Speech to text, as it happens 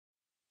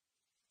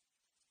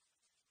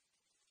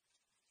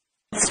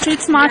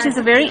StreetSMART is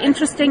a very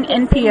interesting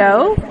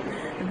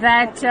NPO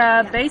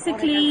that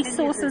basically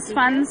sources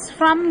funds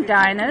from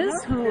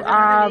diners who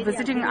are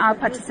visiting our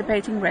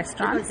participating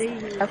restaurants.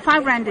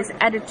 R5 is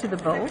added to the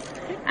bill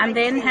and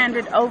then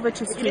handed over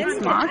to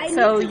StreetSMART.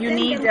 So you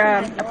need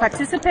a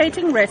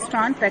participating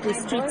restaurant that is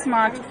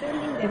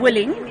StreetSMART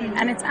willing,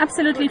 and it's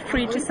absolutely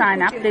free to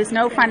sign up. There's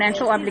no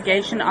financial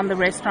obligation on the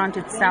restaurant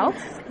itself.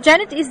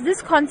 Janet, is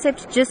this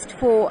concept just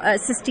for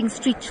assisting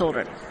street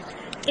children?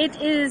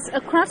 It is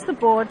across the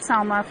board,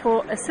 Salma,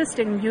 for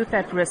assisting youth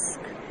at risk.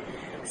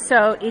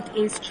 So it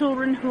is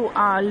children who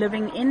are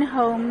living in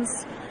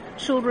homes,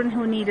 children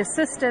who need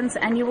assistance,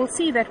 and you will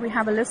see that we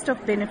have a list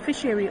of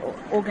beneficiary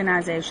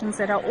organizations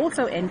that are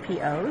also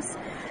NPOs.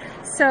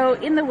 So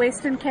in the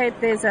Western Cape,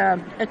 there's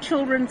a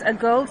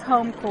girls'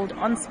 home called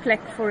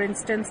Onsplek, for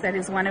instance, that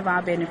is one of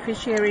our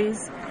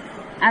beneficiaries.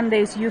 And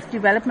there's youth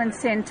development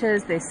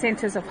centers, there's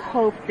centers of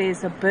hope,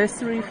 there's a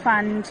bursary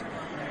fund,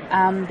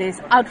 there's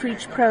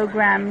outreach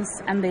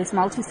programs, and there's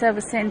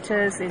multi-service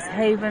centers, there's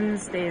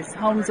havens, there's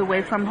homes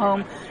away from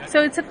home.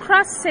 So it's a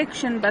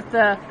cross-section, but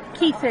the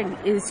key thing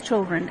is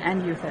children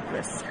and youth at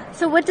risk.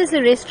 So what does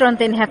the restaurant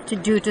then have to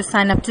do to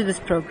sign up to this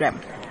program?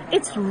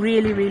 It's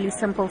really, really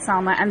simple,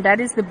 Salma, and that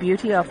is the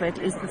beauty of it,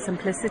 is the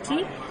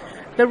simplicity.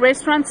 The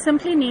restaurant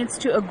simply needs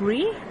to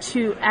agree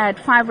to add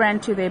R5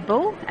 to their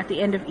bill at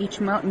the end of each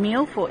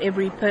meal for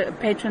every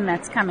patron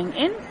that's coming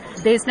in.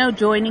 There's no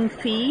joining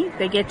fee.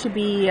 They get to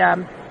be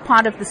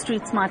part of the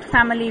StreetSMART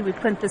family. We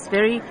print this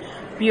very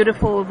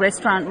beautiful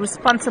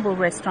responsible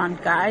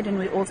restaurant guide, and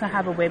we also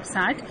have a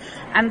website.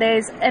 And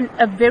there's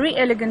a very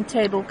elegant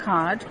table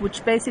card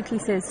which basically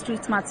says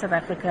StreetSMART South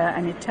Africa,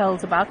 and it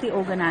tells about the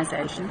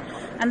organization.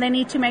 And they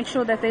need to make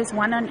sure that there's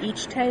one on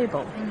each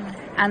table,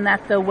 and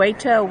that the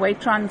waiter or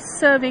waitron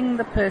serving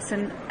the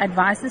person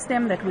advises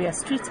them that we are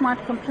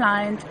StreetSMART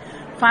compliant,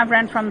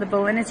 R5 from the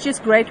bill. And it's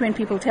just great when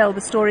people tell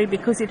the story,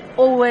 because it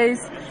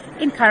always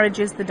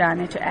encourages the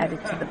diner to add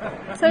it to the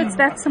bill. So it's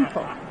that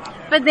simple.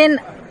 But then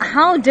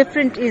how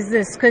different is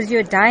this? Because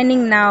you're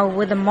dining now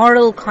with a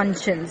moral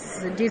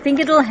conscience. Do you think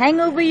it'll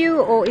hang over you,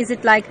 or is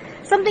it like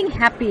something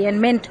happy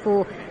and meant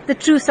for the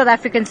true South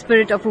African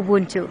spirit of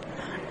Ubuntu?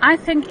 I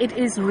think it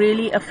is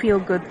really a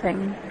feel-good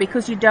thing,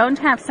 because you don't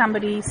have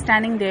somebody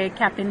standing there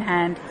cap in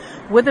hand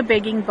with a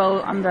begging bowl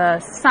on the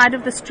side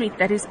of the street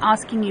that is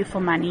asking you for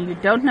money. You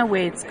don't know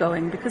where it's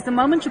going, because the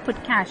moment you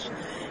put cash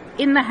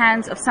in the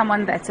hands of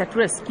someone that's at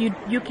risk,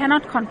 you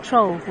cannot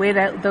control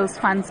where those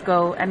funds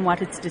go and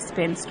what it's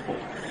dispensed for.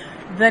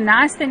 The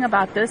nice thing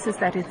about this is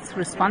that it's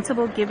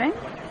responsible giving.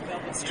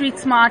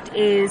 StreetSMART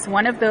is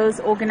one of those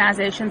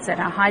organizations that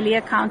are highly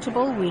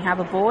accountable. We have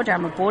a board.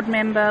 I'm a board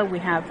member. We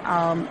have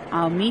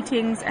our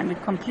meetings, and we're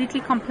completely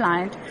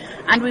compliant.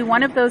 And we're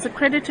one of those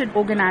accredited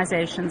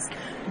organizations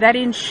that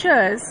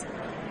ensures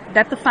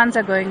that the funds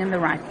are going in the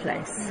right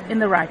place, in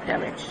the right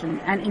direction,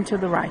 and into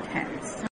the right hands.